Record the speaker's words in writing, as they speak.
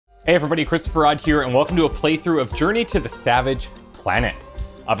Hey everybody, christopherodd here, and welcome to a playthrough of Journey to the Savage Planet.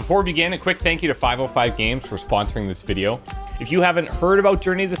 Before we begin, a quick thank you to 505 Games for sponsoring this video. If you haven't heard about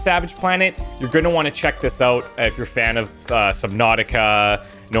Journey to the Savage Planet, you're going to want to check this out if you're a fan of Subnautica,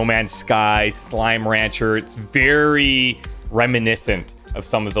 No Man's Sky, Slime Rancher. It's very reminiscent of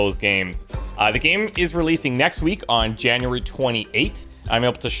some of those games. The game is releasing next week on January 28th. I'm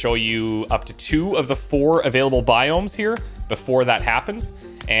able to show you up to 2 of the 4 available biomes here before that happens.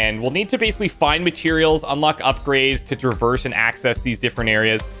 And we'll need to basically find materials, unlock upgrades to traverse and access these different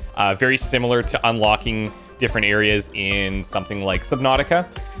areas. Very similar to unlocking different areas in something like Subnautica.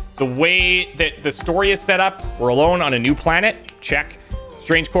 The way that the story is set up, we're alone on a new planet, check.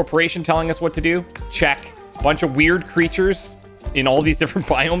 Strange corporation telling us what to do, check. Bunch of weird creatures in all these different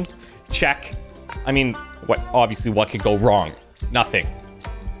biomes, check. I mean, what could go wrong? Nothing.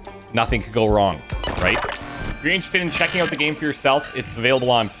 Nothing could go wrong, right? If you're interested in checking out the game for yourself, it's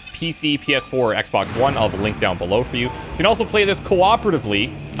available on PC, PS4, or Xbox One. I'll have a link down below for you. You can also play this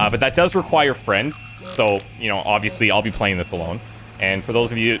cooperatively, but that does require friends. So, you know, obviously I'll be playing this alone. And for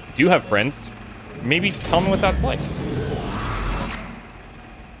those of you that do have friends, maybe tell me what that's like.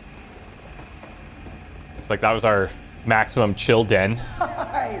 It's like that was our maximum chill den.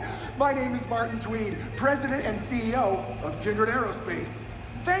 Hi, my name is Martin Tweed, President and CEO of Kindred Aerospace.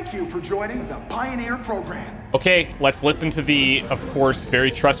 Thank you for joining the Pioneer program. Okay, let's listen to the, of course, very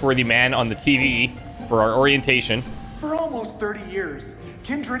trustworthy man on the TV for our orientation. For almost 30 years,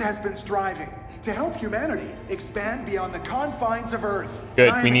 Kindred has been striving to help humanity expand beyond the confines of Earth.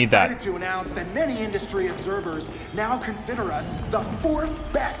 Good, we need that. I'm excited to announce that many industry observers now consider us the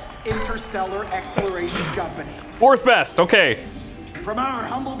 4th best interstellar exploration company. 4th best, okay. From our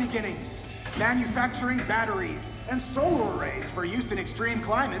humble beginnings, manufacturing batteries and solar arrays for use in extreme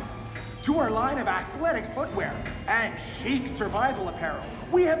climates, to our line of athletic footwear and chic survival apparel,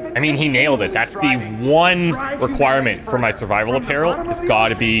 we have been. I mean, he nailed it. That's the one requirement for my survival apparel. It's got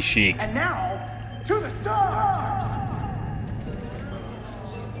to be chic. And now, to the stars.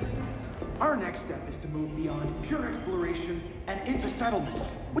 Our next step is to move beyond pure exploration and into settlement,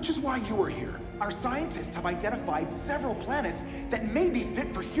 which is why you are here. Our scientists have identified several planets that may be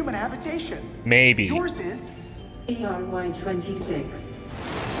fit for human habitation. Maybe. Yours is ARY26.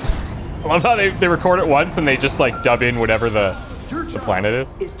 I love how they record it once and they just like dub in whatever the planet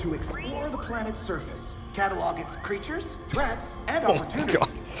is to explore the planet's surface, catalog its creatures, threats, and Oh my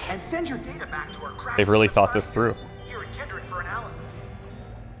opportunities, and send your data back to our crack. They've really thought this through. Here at Kindred for analysis.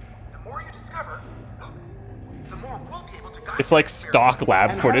 The more you discover, the more we'll be able to guide. It's like stock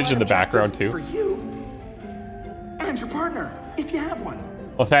lab and footage in the highlight background objectives too. For you and your partner, if you have one.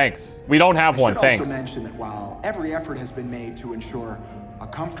 Well, thanks. We don't have one, I should thanks. also mention that while every effort has been made to ensure a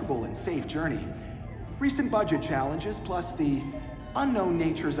comfortable and safe journey, recent budget challenges plus the unknown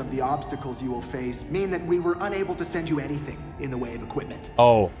natures of the obstacles you will face mean that we were unable to send you anything in the way of equipment.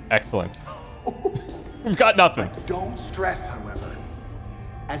 Oh, excellent. We've got nothing. But don't stress, however,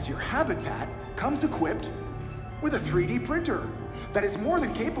 as your habitat comes equipped with a 3D printer that is more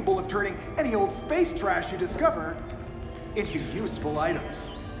than capable of turning any old space trash you discover into useful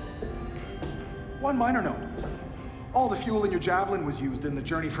items. One minor note. All the fuel in your Javelin was used in the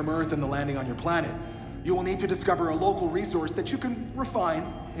journey from Earth and the landing on your planet. You will need to discover a local resource that you can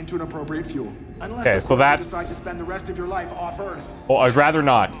refine into an appropriate fuel. Unless, Okay, of so course, that's... you decide to spend the rest of your life off Earth. Well, I'd rather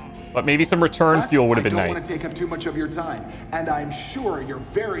not. But maybe some return fuel would have been I don't want nice. to take up too much of your time, and I'm sure you're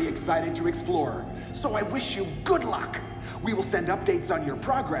very excited to explore. So I wish you good luck. We will send updates on your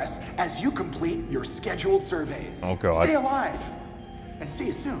progress as you complete your scheduled surveys. Oh, God. Stay alive, and see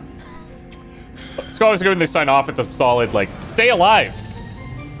you soon. It's always good when they sign off with a solid, like, stay alive.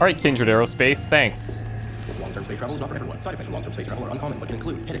 All right, Kindred Aerospace, thanks. Long-term space travel is not for everyone. Side effects from long-term space travel are uncommon, but can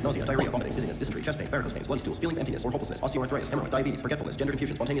include headache, nausea, diarrhea, vomiting, dizziness, dysentery, chest pain, varicose veins, bloody stools, feeling of emptiness or hopelessness, osteoarthritis, hemorrhoid, diabetes, forgetfulness, gender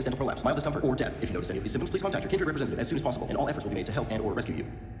confusion, spontaneous dental prolapse, mild discomfort, or death. If you notice any of these symptoms, please contact your Kindred representative as soon as possible, and all efforts will be made to help and/or rescue you.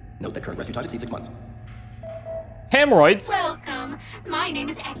 Note that current rescue times exceed 6 months. Hemorrhoids? Welcome. My name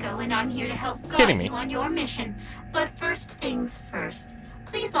is Echo, and I'm here to help Kidding guide me. you on your mission. But first things first.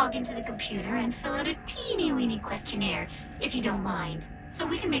 Please log into the computer and fill out a teeny-weeny questionnaire, if you don't mind, so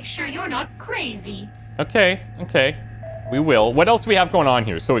we can make sure you're not crazy. Okay, okay. We will. What else do we have going on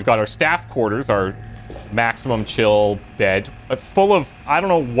here? So we've got our staff quarters, our maximum chill bed, full of, I don't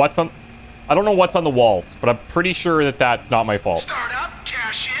know what's on the walls, but I'm pretty sure that that's not my fault. Start up,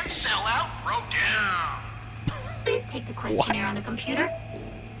 cash in, sell out, wrote down. Please take the questionnaire on the computer.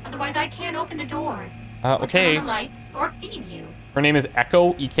 Otherwise, I can't open the door. Okay. Or turn on the lights or feed you. Her name is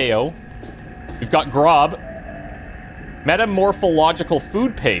Echo, E-K-O. We've got Grob. Metamorphological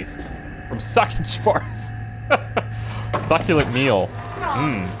food paste from Suckage Farms. Succulent meal.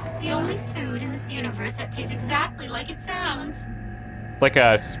 Rob, the only food in this universe that tastes exactly like it sounds. It's like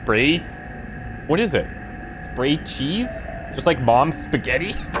a spray. What is it? Spray cheese? Just like mom's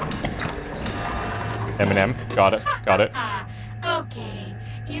spaghetti? M&M. Got it. Got it. Okay.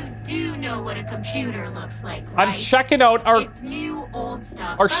 You do know what a computer looks like, right? I'm checking out our... It's new old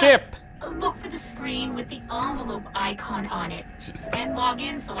stuff. Our ship. Look for the screen with the envelope icon on it. And log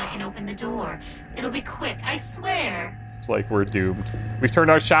in so I can open the door. It'll be quick, I swear. It's like we're doomed. We've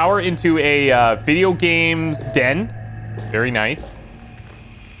turned our shower into a video games den. Very nice.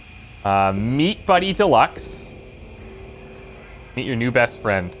 Meet Buddy Deluxe. Meet your new best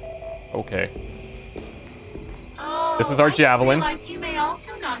friend. Okay. Oh, This is our javelin. I just realized you may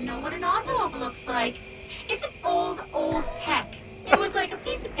also not know what an envelope looks like. It's an old tech. It was like a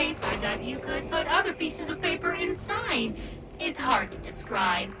piece of paper that you could put other pieces of paper inside. It's hard to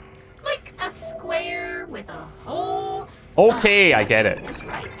describe. Like a square with a hole. Okay, I get it. That's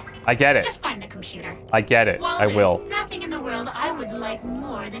right. I get it. Just find the computer. I get it. While I will. there's nothing in the world I would like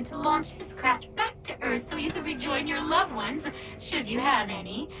more than to launch this craft back to Earth so you could rejoin your loved ones, should you have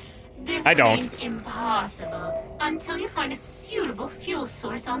any. This I remains don't. impossible until you find a suitable fuel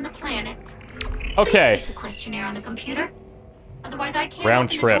source on the planet. Okay. Please take the questionnaire on the computer. Otherwise, I can't Round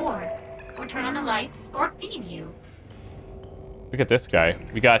open trip. the door, or turn on the lights, or feed you. Look at this guy.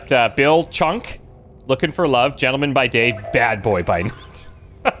 We got Bill Chunk, looking for love, gentleman by day, bad boy by night.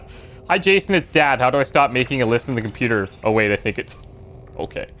 Hi, Jason, it's Dad. How do I stop making a list on the computer? Oh, wait, I think it's...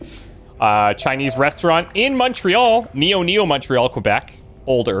 Okay. Chinese restaurant in Montreal. Neo Montreal, Quebec.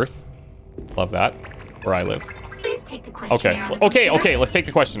 Old Earth. Love that. That's where I live. Please take the questionnaire on the Okay, computer. okay, let's take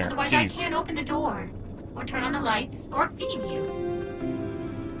the questionnaire. Otherwise, Jeez. I can't open the door, or turn on the lights, or feed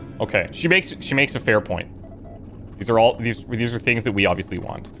you. Okay, she makes a fair point. These are things that we obviously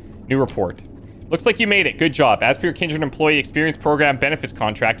want. New report. Looks like you made it. Good job. As per your Kindred Employee Experience Program benefits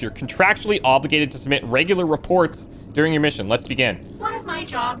contract, you're contractually obligated to submit regular reports during your mission. Let's begin. One of my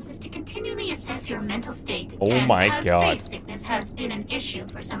jobs is to continually assess your mental state. Oh and my as God. space sickness has been an issue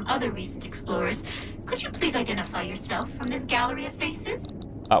for some other recent explorers, could you please identify yourself from this gallery of faces?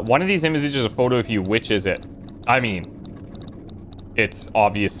 One of these images is a photo of you. Which is it? I mean, it's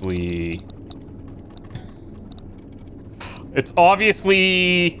obviously... It's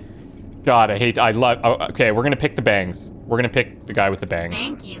obviously... God, I love... Oh, okay, we're gonna pick the bangs. We're gonna pick the guy with the bangs.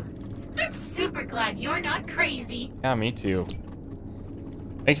 Thank you. I'm super glad you're not crazy. Yeah, me too.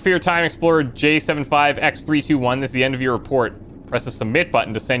 Thank you for your time, Explorer J75X321. This is the end of your report. Press the submit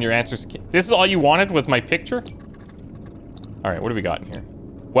button to send your answers. This is all you wanted with my picture? All right, what do we got in here?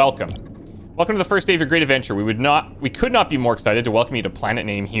 Welcome. Welcome to the first day of your great adventure. We could not be more excited to welcome you to Planet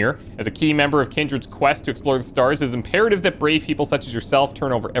Name here. As a key member of Kindred's quest to explore the stars, it is imperative that brave people such as yourself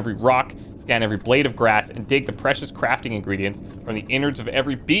turn over every rock, scan every blade of grass, and dig the precious crafting ingredients from the innards of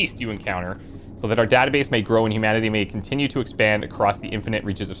every beast you encounter, so that our database may grow and humanity may continue to expand across the infinite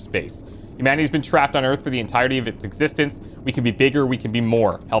reaches of space. Humanity has been trapped on Earth for the entirety of its existence. We can be bigger, we can be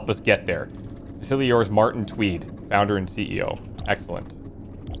more. Help us get there. Sincerely yours, Martin Tweed, founder and CEO. Excellent.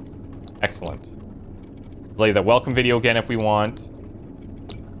 Excellent. Play the welcome video again if we want.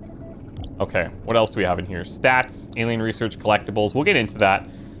 Okay, what else do we have in here? Stats, alien research, collectibles. We'll get into that.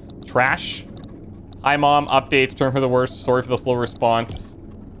 Trash. Hi, Mom. Updates. Turn for the worst. Sorry for the slow response.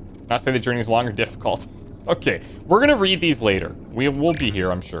 Not say the journey is long or difficult. Okay, we're gonna read these later. We'll be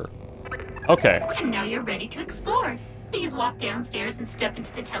here, I'm sure. Okay. And now you're ready to explore. Please walk downstairs and step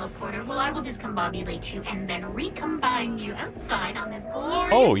into the teleporter while I will discombobulate you and then recombine you outside on this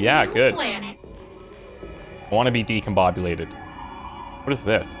glorious new good. planet. I want to be decombobulated. What is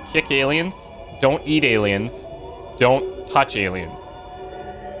this? Kick aliens? Don't eat aliens. Don't touch aliens.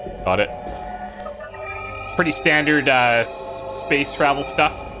 Got it. Pretty standard space travel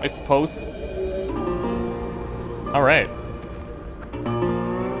stuff, I suppose. All right.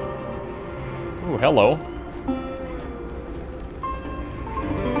 Ooh, hello.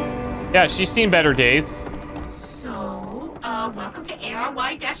 Yeah, she's seen better days. So, welcome to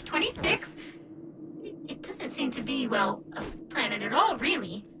ARY-26. It doesn't seem to be, well, a planet at all,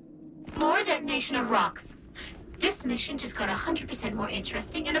 really. More detonation of rocks. This mission just got 100% more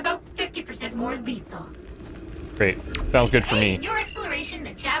interesting and about 50% more lethal. Great. Sounds good for me. In your exploration,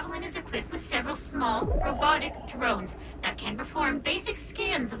 the Javelin is equipped with several small, robotic drones that can perform basic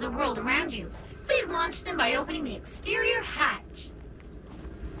scans of the world around you. Please launch them by opening the exterior hatch.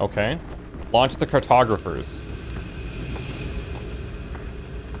 Okay. Launch the cartographers.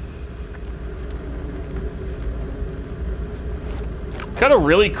 Got a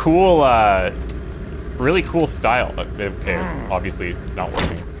really cool style. Okay, obviously it's not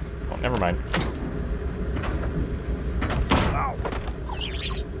working. Oh, never mind.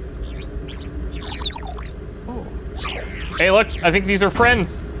 Hey, look, I think these are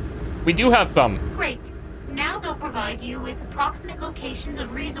friends. We do have some. Great. Now they'll provide you with approximate locations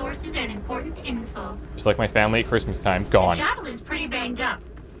of resources and important info. Just like my family at Christmas time. The Gone. Javelin's pretty banged up,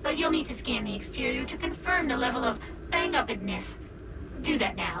 but you'll need to scan the exterior to confirm the level of bang-upness. Do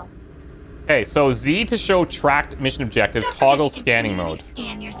that now. Okay, so Z to show tracked mission objectives, Don't forget toggle to scanning continually mode.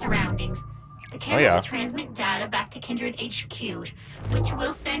 Scan your surroundings. The camera yeah. will transmit data back to Kindred HQ, which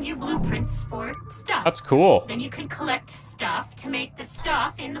will send you blueprints for stuff. That's cool. Then you can collect stuff to make the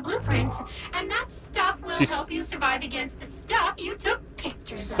stuff in the blueprints, and that stuff will She's help you survive against the stuff you took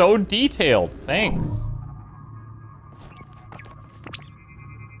pictures so of. detailed. Thanks.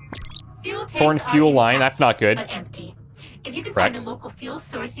 Fuel tanks Torn are fuel line, intact, that's not good. But empty. If you can Correct. find a local fuel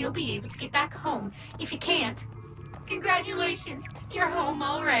source, you'll be able to get back home. If you can't, congratulations, you're home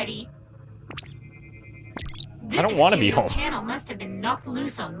already. I don't want to be This home. exterior panel must have been knocked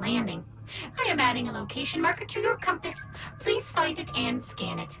loose on landing. I am adding a location marker to your compass. Please find it and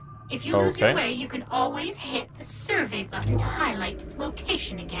scan it. If you lose your Okay. way, you can always hit the survey button to highlight its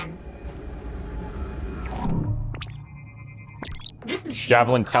location again. This machine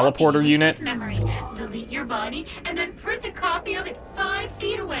Javelin will copy teleporter you into unit. its memory, delete your body, and then print a copy of it 5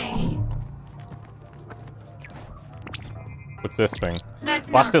 feet away. What's this thing?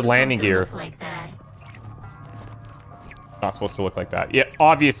 That's Busted not landing supposed to gear. look like that. Not supposed to look like that. Yeah,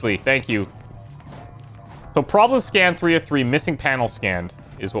 obviously. Thank you. So problem scan 3 of 3, missing panel scanned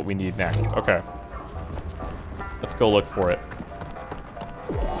is what we need next. Okay. Let's go look for it.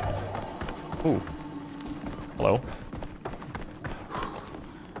 Ooh. Hello.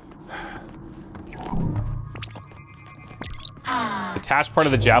 Attached part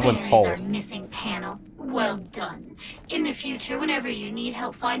of the Javelin's There's hull. our missing panel. Well done. In the future, whenever you need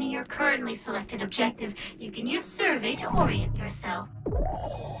help finding your currently selected objective, you can use survey to orient yourself.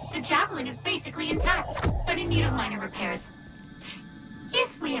 The Javelin is basically intact, but in need of minor repairs.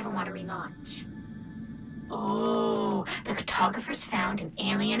 If we ever want to relaunch. Oh, the cartographers found an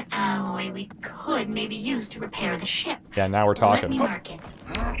alien alloy we could maybe use to repair the ship. Yeah, now we're Let talking. me mark it.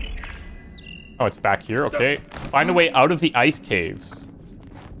 Oh, it's back here. Okay. Find a way out of the ice caves.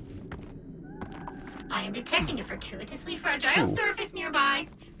 I am detecting a fortuitously fragile surface nearby.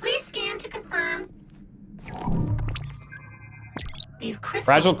 Please scan to confirm. These crystals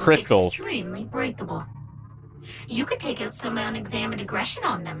Fragile look crystals. extremely breakable. You could take out some unexamined aggression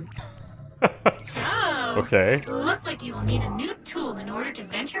on them. So, Okay. looks like you will need a new tool in order to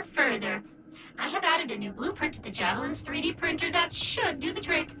venture further. I have added a new blueprint to the Javelin's 3D printer that should do the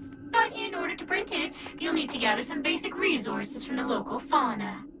trick. But in order to print it, you'll need to gather some basic resources from the local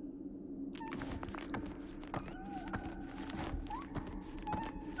fauna.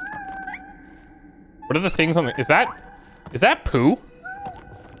 What are the things on the... Is that poo?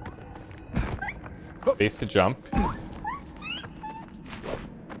 Base to jump.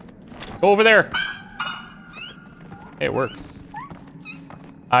 Go over there. Hey, it works.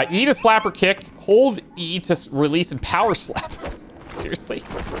 E to slap or kick. Hold E to release and power slap. Seriously?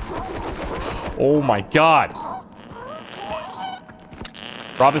 Oh my god.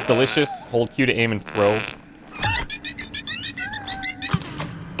 Rob is delicious. Hold Q to aim and throw.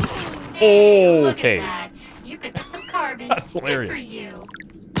 Oh, Look okay. at that. You picked up some carbon. That's Good hilarious. for you.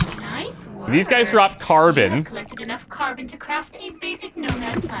 Nice work. These guys drop You carbon. have collected enough carbon to craft a basic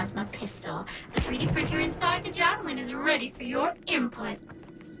nomad plasma pistol. The 3D printer inside the Javelin is ready for your input.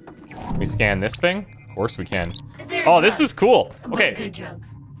 Can we scan this thing? Of course we can. They're Oh, this is drugs, cool. but Okay. good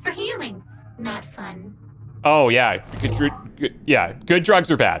drugs. For healing, not fun. Oh, yeah. Good drugs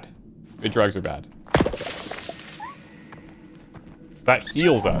are bad. Good drugs are bad. That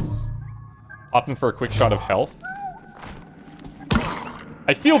heals us. Opting for a quick shot of health.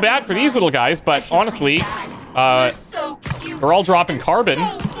 I feel bad for these little guys, I but feel honestly, bad. They're so cute. they're all dropping and carbon.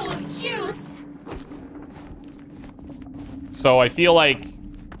 So full of juice. So I feel like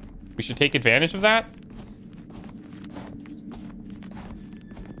we should take advantage of that.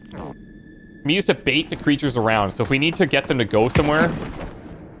 We used to bait the creatures around, so if we need to get them to go somewhere,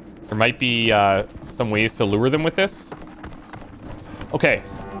 there might be some ways to lure them with this. Okay,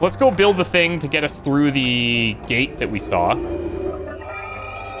 let's go build the thing to get us through the gate that we saw.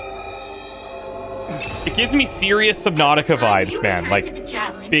 It gives me serious Subnautica vibes, man,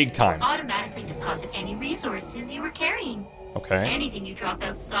 like big time. Automatically deposit any resources you were carrying. Okay. Anything you drop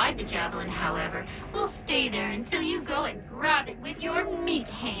outside the Javelin, however, will stay there until you go and grab it with your meat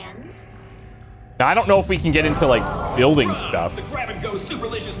hands. Now, I don't know if we can get into, like, building stuff. The grab-and-go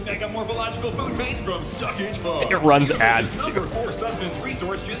superlicious mega morphological food base from Suckage Farm. It runs ads, too. Number 4 sustenance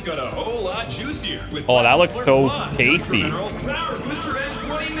resource just got a whole lot juicier. With Oh, that looks so plus, tasty. Minerals, power booster edge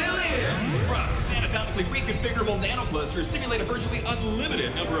 20 million. From anatomically reconfigurable nanoclusters simulate a virtually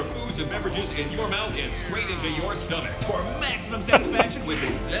unlimited number of foods and beverages in your mouth and straight into your stomach for maximum satisfaction with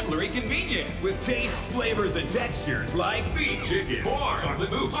exemplary convenience. With tastes, flavors, and textures like beef, chicken, pork,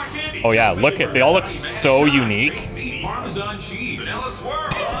 chocolate mousse, hard candy. Oh yeah, look at they all look so unique. Parmesan cheese, vanilla swirl,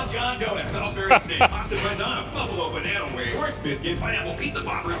 Long John donuts, Salisbury steak, pasta paisano, buffalo banana wings, horse biscuits, pineapple pizza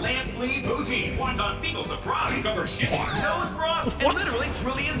poppers, lamb spleen, poutine, wonton fecal surprise, cucumber shit, nose broth, and literally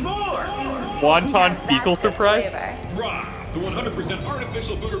trillions more. Wonton fecal That's the surprise? flavor. Raw, the 100%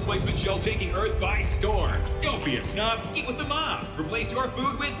 artificial food replacement gel taking Earth by storm. Don't be a snob, eat with the mob. Replace your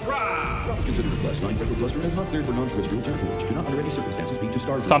food with Raw. Considered a class 9 petrol cluster and is not cleared for non-terrestrial terraformers. Do not under any circumstances be too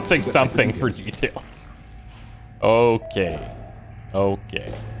starved. Something something for details. Okay.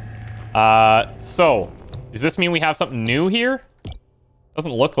 Okay. So, does this mean we have something new here?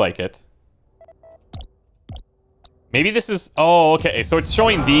 Doesn't look like it. Maybe this is... Oh, okay. So it's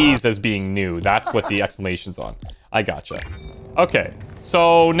showing these as being new. That's what the exclamation's on. I gotcha. Okay.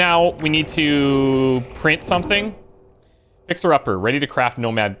 So now we need to print something. Fixer-upper. Ready to craft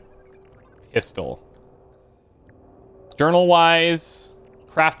Nomad pistol. Journal-wise,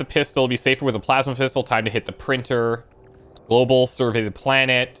 craft the pistol. Be safer with a plasma pistol. Time to hit the printer. Global. Survey the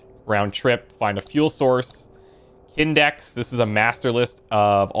planet. Round trip. Find a fuel source. Index. This is a master list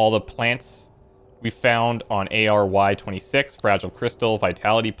of all the plants we found on ARY26, fragile crystal,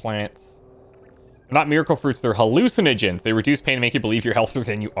 vitality plants. They're not miracle fruits, they're hallucinogens. They reduce pain and make you believe you're healthier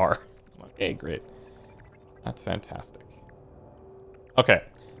than you are. Okay, great. That's fantastic. Okay,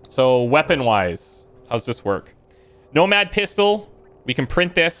 so weapon-wise, how's this work? Nomad pistol, we can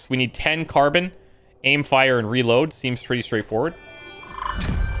print this. We need 10 carbon. Aim, fire, and reload. Seems pretty straightforward.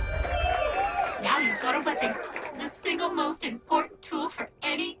 Now you've got a weapon. The single most important tool for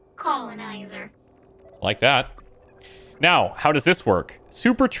any colonizer. Like that. Now, how does this work?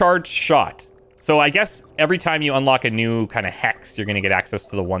 Supercharged shot. So I guess every time you unlock a new kind of hex, you're going to get access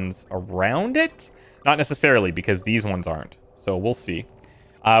to the ones around it. Not necessarily, because these ones aren't. So we'll see.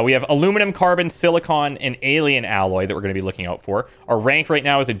 We have aluminum, carbon, silicon, and alien alloy that we're going to be looking out for. Our rank right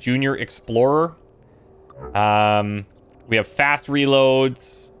now is a junior explorer. We have fast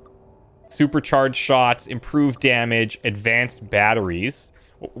reloads, supercharged shots, improved damage, advanced batteries.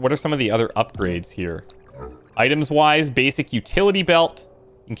 What are some of the other upgrades here? Items-wise, basic utility belt.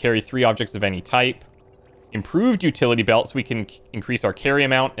 You can carry 3 objects of any type. Improved utility belt, so we can increase our carry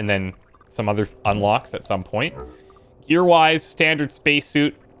amount, and then some other unlocks at some point. Gear-wise, standard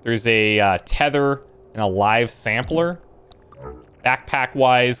spacesuit. There's a tether and a live sampler.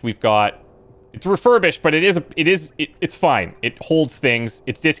 Backpack-wise, we've got... It's refurbished, but it's fine. It holds things.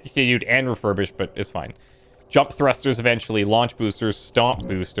 It's discontinued and refurbished, but it's fine. Jump thrusters eventually, launch boosters, stomp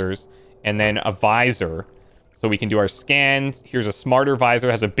boosters, and then a visor. So we can do our scans. Here's a smarter visor,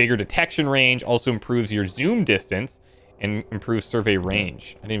 has a bigger detection range, also improves your zoom distance, and improves survey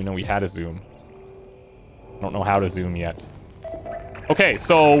range. I didn't even know we had a zoom. I don't know how to zoom yet. Okay,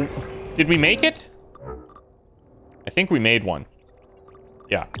 so did we make it? I think we made one.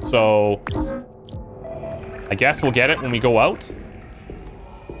 Yeah, so I guess we'll get it when we go out.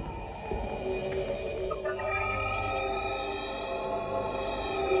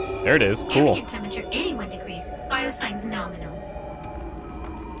 There it is. Cool. Ambient temperature 81 degrees. Biosigns nominal.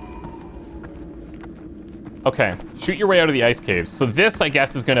 Okay. Shoot your way out of the ice caves. So this, I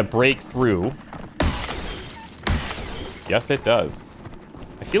guess, is going to break through. Yes, it does.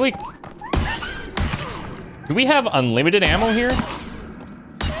 I feel like... Do we have unlimited ammo here?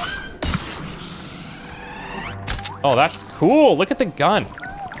 Oh, that's cool. Look at the gun.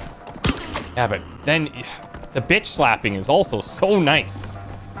 Yeah, but then the bitch slapping is also so nice.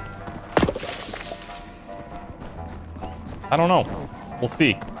 I don't know. We'll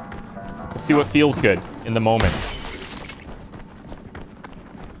see. We'll see what feels good in the moment.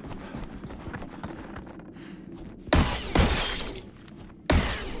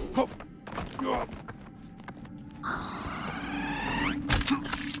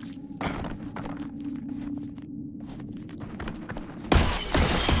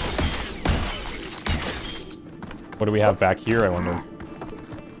 What do we have back here, I wonder?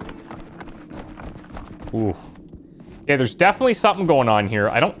 Ooh. Yeah, there's definitely something going on here.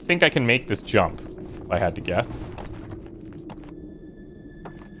 I don't think I can make this jump, if I had to guess.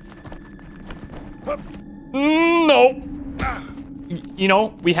 No. You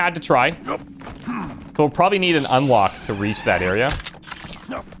know, we had to try. So we'll probably need an unlock to reach that area.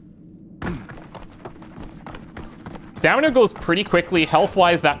 Stamina goes pretty quickly.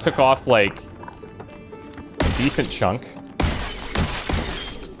 Health-wise, that took off, like, a decent chunk.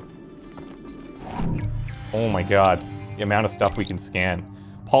 Oh my god. The amount of stuff we can scan.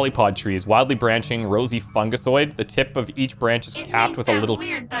 polypod trees, wildly branching, rosy fungusoid. The tip of each branch is capped with a little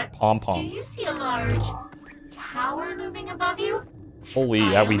pom-pom. Do you see a large tower looming above you? Holy,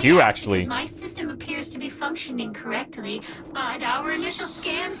 yeah, we do actually. My system appears to be functioning correctly, but our initial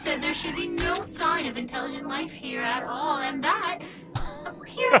scan said there should be no sign of intelligent life here at all, and that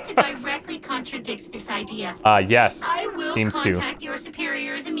appears to directly contradict this idea. Yes, I will seems to. contact your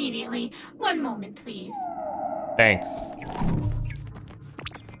superiors immediately. One moment, please. Thanks.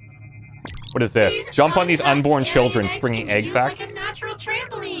 What is this? Jump on these unborn children, springing egg sacs? Like a natural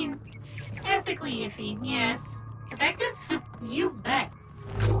trampoline. Ethically iffy, yes. Effective? You bet.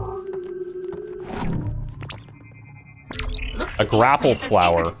 A grapple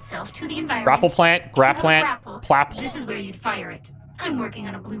flower. Grapple plant, plap. This is where you'd fire it. I'm working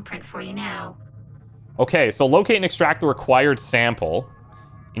on a blueprint for you now. Okay, so locate and extract the required sample.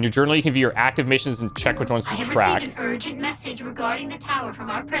 In your journal, you can view your active missions and check which ones to track. I have received an urgent message regarding the tower from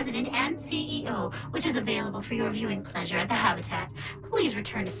our president and CEO, which is available for your viewing pleasure at the Habitat. Please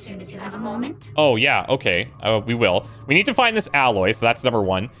return as soon as you have a moment. Oh, yeah, okay. We will. We need to find this alloy, so that's number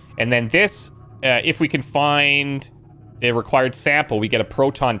one. And then this, if we can find the required sample, we get a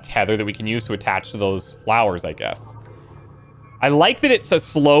proton tether that we can use to attach to those flowers, I guess. I like that it's a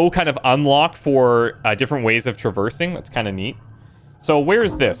slow kind of unlock for different ways of traversing. That's kind of neat. So where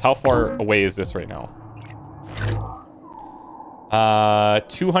is this? How far away is this right now?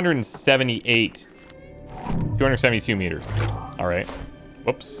 278. 272 meters. All right.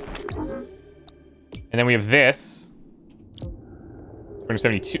 Whoops. And then we have this.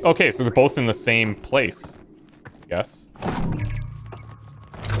 272. Okay, so they're both in the same place. Yes.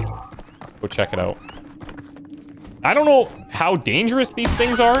 Go check it out. I don't know how dangerous these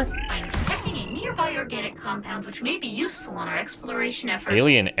things are. I'm detecting a nearby organic compound which may be useful on our exploration efforts.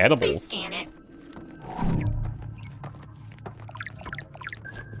 Alien edibles. Please scan it.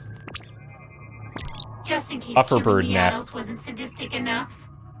 Just in case Pufferbird killing the nest. adults wasn't sadistic enough.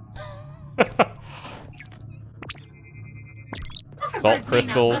 Salt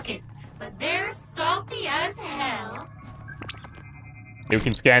crystals. Look it, but they're salty as hell. We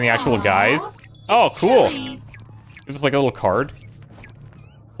can scan the actual Aww, guys. Oh, cool. Chilly. It's just like a little card.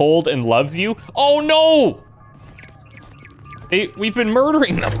 Cold and loves you. Oh no! We've been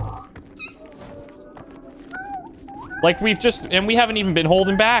murdering them. Like we haven't even been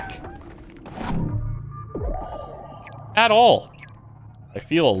holding back. At all. I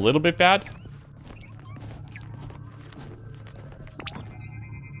feel a little bit bad.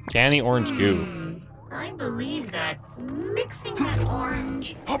 Scan the orange goo. I believe that mixing that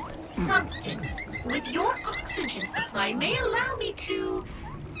orange substance with your oxygen supply may allow me to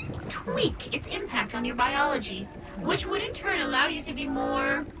tweak its impact on your biology, which would in turn allow you to be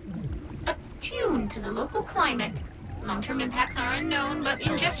more attuned to the local climate. Long-term impacts are unknown, but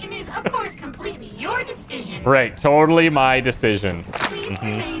ingestion is, of course, completely your decision. Right, totally my decision. Please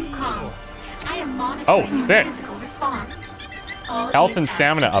remain calm. I am monitoring sick. your physical response. All Health is and as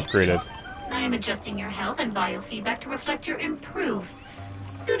stamina predicted. upgraded. I am adjusting your health and biofeedback to reflect your improved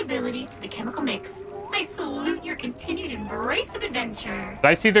suitability to the chemical mix. I salute your continued embrace of adventure. Did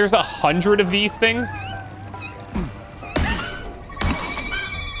I see there's 100 of these things?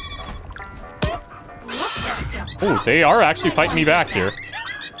 Oh, they are actually fighting me back here.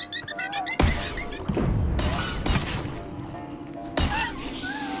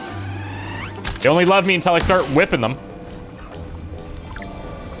 They only love me until I start whipping them.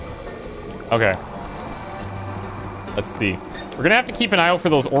 Okay. Let's see. We're gonna have to keep an eye out for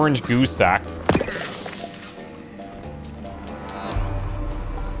those orange goo sacks.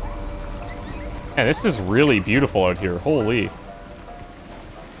 Man, this is really beautiful out here. Holy.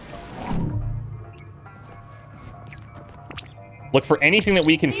 Look for anything that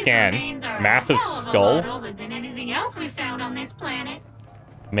we can scan. Massive skull. A lot older than anything else we found on this planet.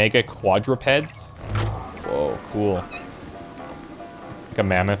 Mega quadrupeds. Whoa, cool. Like a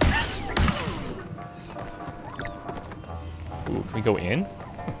mammoth. Ooh, can we go in?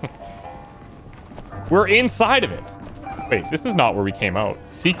 We're inside of it. Wait, this is not where we came out.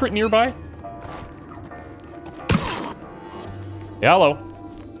 Secret nearby? Yeah, hello.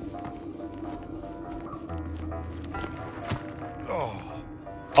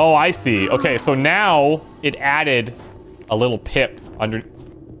 Oh, I see. Okay, so now it added a little pip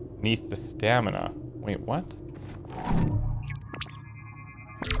underneath the stamina. Wait, what?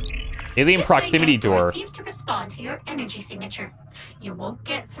 Alien proximity door. Seems to respond to your energy signature. You won't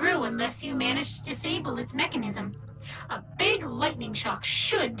get through unless you manage to disable its mechanism. A big lightning shock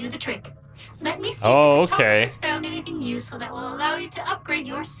should do the trick. Let me see if the photographer's found anything useful that will allow you to upgrade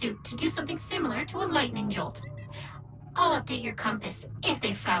your suit to do something similar to a lightning jolt. I'll update your compass if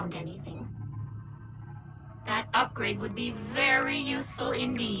they found anything. That upgrade would be very useful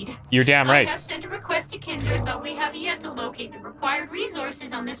indeed. You're damn right. I have sent a request to Kindred, but we have yet to locate the required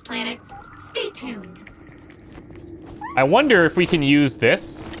resources on this planet. Stay tuned. I wonder if we can use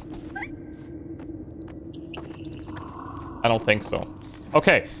this. I don't think so.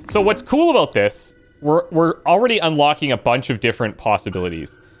 Okay, so what's cool about this, we're already unlocking a bunch of different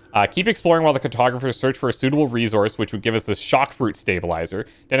possibilities. Keep exploring while the cartographers search for a suitable resource, which would give us this shock fruit stabilizer.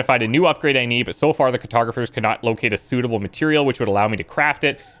 Identified a new upgrade I need, but so far the cartographers cannot locate a suitable material, which would allow me to craft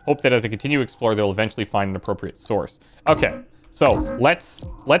it. Hope that as I continue to explore, they'll eventually find an appropriate source. Okay, so let's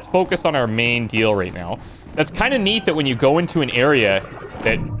focus on our main deal right now. That's kind of neat that when you go into an area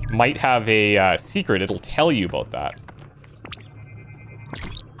that might have a secret, it'll tell you about that.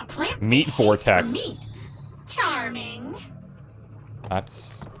 Meat vortex. Meat. Charming.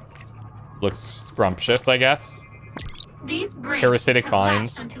 That's looks scrumptious, I guess. These brains Parasitic have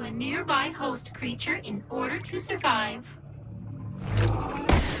vines. latched onto a nearby host creature in order to survive.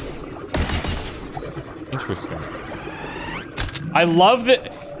 Interesting. I love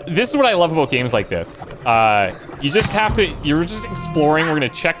that. This is what I love about games like this. You just have to. You're just exploring. We're gonna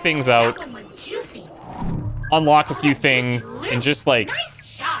check things out, That one was juicy. unlock a few things, and just like Nice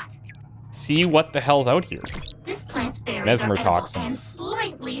shot. see what the hell's out here. This plant's berries Mesmer are edible toxin. and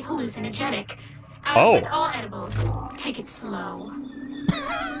slightly hallucinogenic. As Oh. with all edibles, take it slow.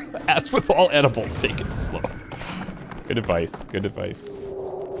 As with all edibles, take it slow. Good advice. Good advice.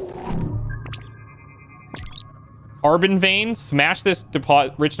 Carbon vein. Smash this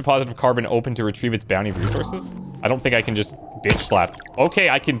rich deposit of carbon open to retrieve its bounty of resources. I don't think I can just bitch slap. Okay,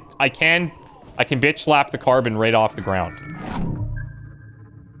 I can bitch slap the carbon right off the ground.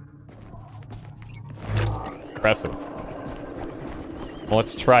 Impressive. Well,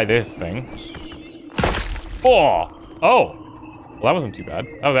 let's try this thing. Oh! Oh! Well, that wasn't too bad.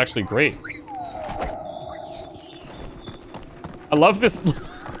 That was actually great. I love this,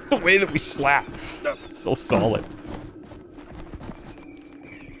 the way that we slap. It's so solid.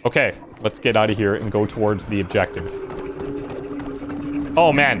 Okay, let's get out of here and go towards the objective.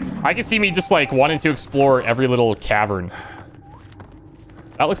 Oh man, I can see me just like wanting to explore every little cavern.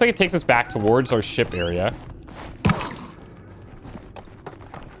 That looks like it takes us back towards our ship area.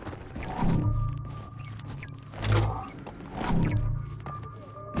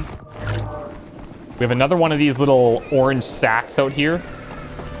 We have another one of these little orange sacks out here.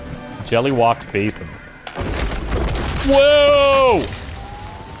 Jelly-waffed basin. Whoa!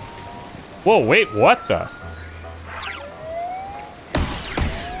 Whoa, wait, what the?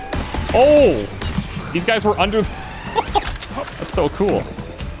 Oh! These guys were under... That's so cool.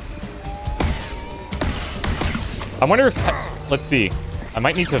 I wonder if... Let's see. I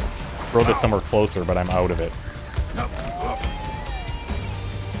might need to throw this somewhere closer, but I'm out of it.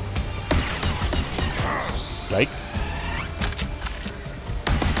 Yikes.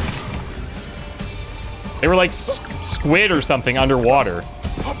 They were like squid or something underwater.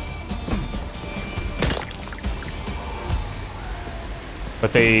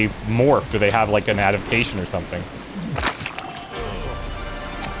 But they morphed, or they have like an adaptation or something.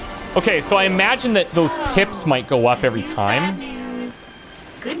 Okay, so I imagine that those pips might go up every Here's time. Bad news.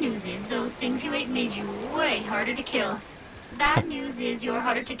 Good news is those things you ate made you way harder to kill. Bad news is you're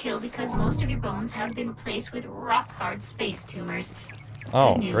harder to kill because most of your bones have been replaced with rock-hard space tumors.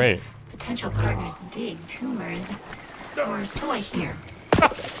 Oh, Good news, great. Potential partners dig tumors. Or so I hear.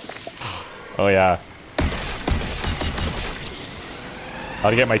 Oh, yeah. How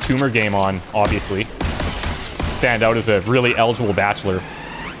to get my tumor game on, obviously. Stand out as a really eligible bachelor.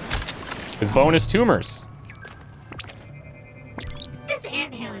 His bonus tumors. This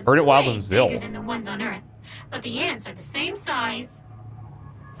anthill is Heard it wild way of Zill. bigger than the ones on Earth, but the ants are the same size.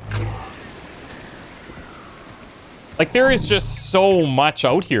 Like, there is just so much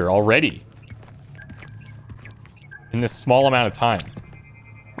out here already. In this small amount of time.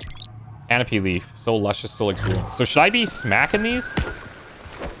 Canopy leaf. So luscious, so luxuriant. So should I be smacking these?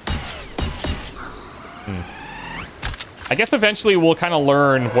 I guess eventually we'll kind of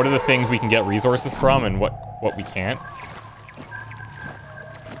learn what are the things we can get resources from and what we can't.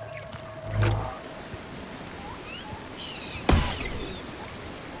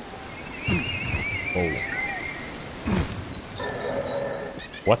 Oh.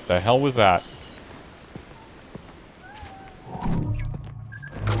 What the hell was that?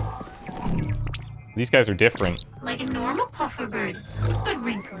 These guys are different. Like a normal puffer bird, but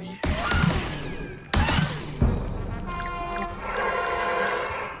wrinkly.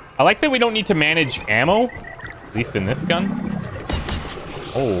 I like that we don't need to manage ammo. At least in this gun.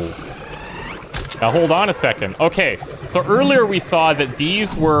 Oh. Now, hold on a second. Okay, so earlier we saw that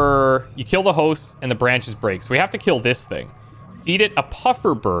these were... You kill the host and the branches break. So we have to kill this thing. Feed it a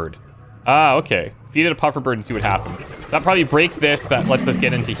puffer bird. Ah, okay. Feed it a puffer bird and see what happens. So that probably breaks this. That lets us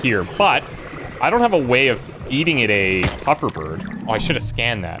get into here. But I don't have a way of feeding it a puffer bird. Oh, I should have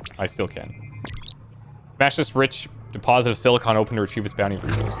scanned that. I still can. Smash this rich deposit of silicon open to retrieve its bounty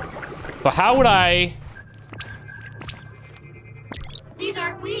resources. So how would I... These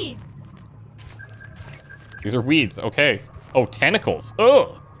aren't weeds. These are weeds. Okay. Oh, tentacles.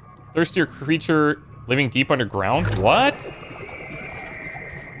 Oh, thirstier creature living deep underground. What?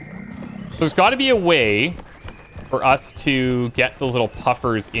 There's got to be a way for us to get those little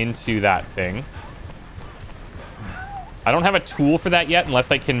puffers into that thing. I don't have a tool for that yet,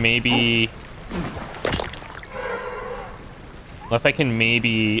 unless I can maybe...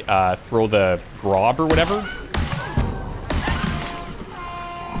 throw the grob or whatever.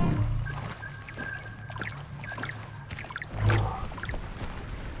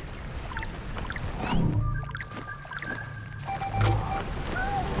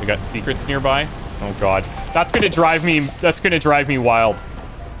 We got secrets nearby. Oh god, that's gonna drive me wild.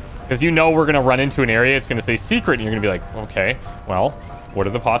 Because you know we're gonna run into an area, it's gonna say secret, and you're gonna be like, okay, well, what are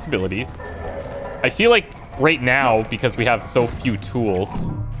the possibilities? I feel like right now, because we have so few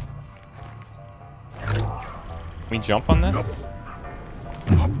tools. Can we jump on this?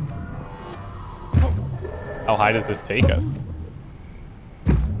 How high does this take us?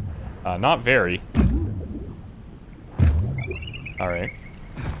 Not very. All right.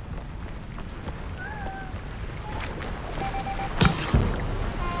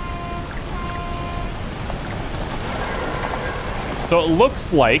 So it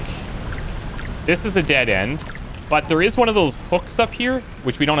looks like this is a dead end, but there is one of those hooks up here,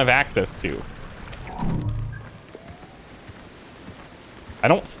 which we don't have access to. I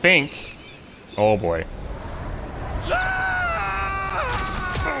don't think... Oh, boy.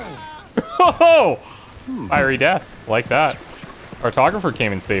 Oh! Fiery death. Like that. Cartographer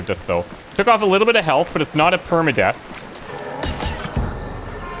came and saved us, though. Took off a little bit of health, but it's not a permadeath.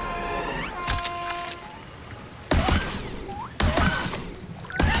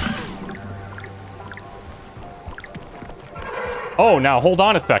 Oh, now hold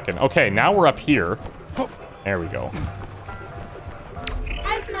on a second. Okay, now we're up here. There we go.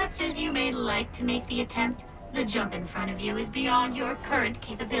 As much as you may like to make the attempt, the jump in front of you is beyond your current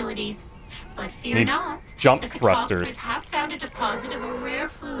capabilities. But fear Need not. jump the thrusters. cartographers have found a deposit of a rare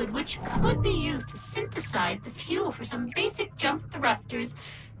fluid which could be used to synthesize the fuel for some basic jump thrusters.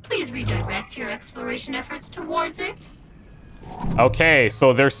 Please redirect your exploration efforts towards it. Okay,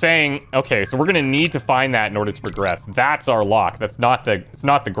 so they're saying, okay, so we're gonna need to find that in order to progress. That's our lock. That's not the, it's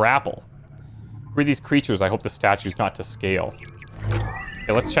not the grapple. Who are these creatures? I hope the statue's not to scale.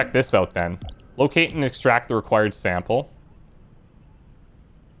 Okay, let's check this out then. Locate and extract the required sample.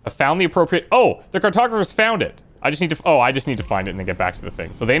 I found the appropriate, oh, the cartographers found it. I just need to find it and then get back to the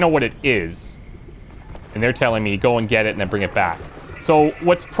thing. So they know what it is. And they're telling me, go and get it and then bring it back. So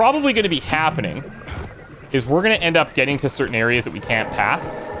what's probably gonna be happening is we're going to end up getting to certain areas that we can't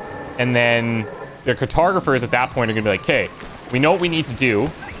pass. And then the cartographers at that point are going to be like, okay, we know what we need to do.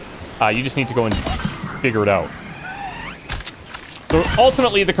 You just need to go and figure it out. So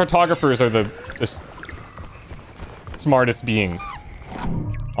ultimately, the cartographers are the smartest beings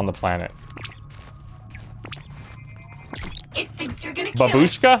on the planet. It thinks you're gonna kill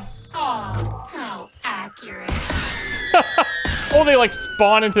Babushka? it. Oh, how accurate. Oh, they like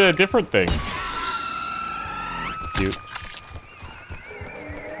spawn into different things. Cute.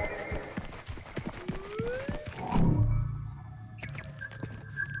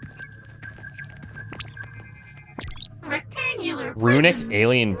 Rectangular Runic prisms.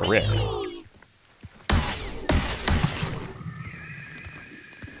 alien bricks. Whee!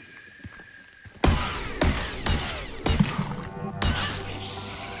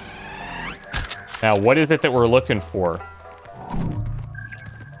 Now, what is it that we're looking for?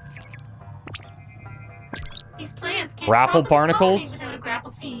 These plants can't Grapple properly pollinate barnacles? without a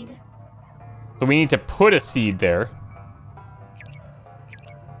grapple seed. So we need to put a seed there.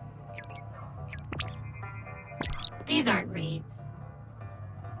 These aren't reeds.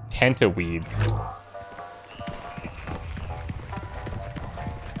 Tentaweeds.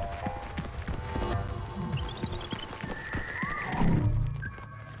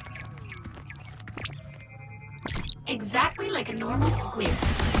 Exactly like a normal squid,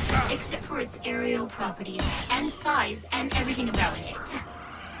 except for its aerial properties and size and everything about it.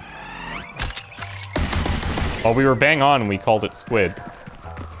 Well, we were bang on when we called it squid.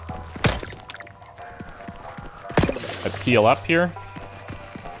 Let's heal up here.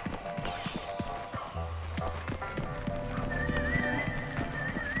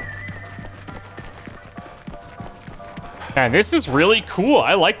 Man, this is really cool.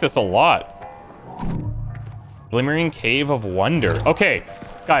 I like this a lot. Glimmering Cave of Wonder. Okay,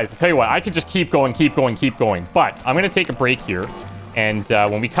 guys, I'll tell you what. I could just keep going. But I'm going to take a break here. And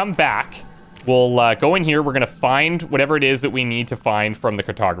when we come back, we'll go in here. We're going to find whatever it is that we need to find from the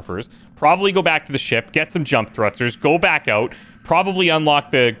cartographers. Probably go back to the ship, get some jump thrusters, go back out, probably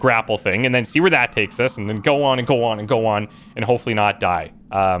unlock the grapple thing, and then see where that takes us, and then go on and go on and go on, and hopefully not die.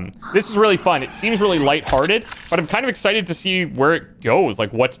 This is really fun. It seems really lighthearted, but I'm kind of excited to see where it goes.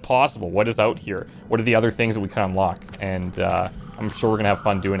 Like, what's possible? What is out here? What are the other things that we can unlock? And I'm sure we're going to have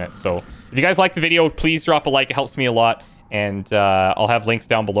fun doing it. So if you guys like the video, please drop a like. It helps me a lot. And I'll have links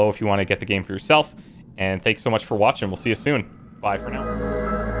down below if you want to get the game for yourself. And thanks so much for watching. We'll see you soon. Bye for now.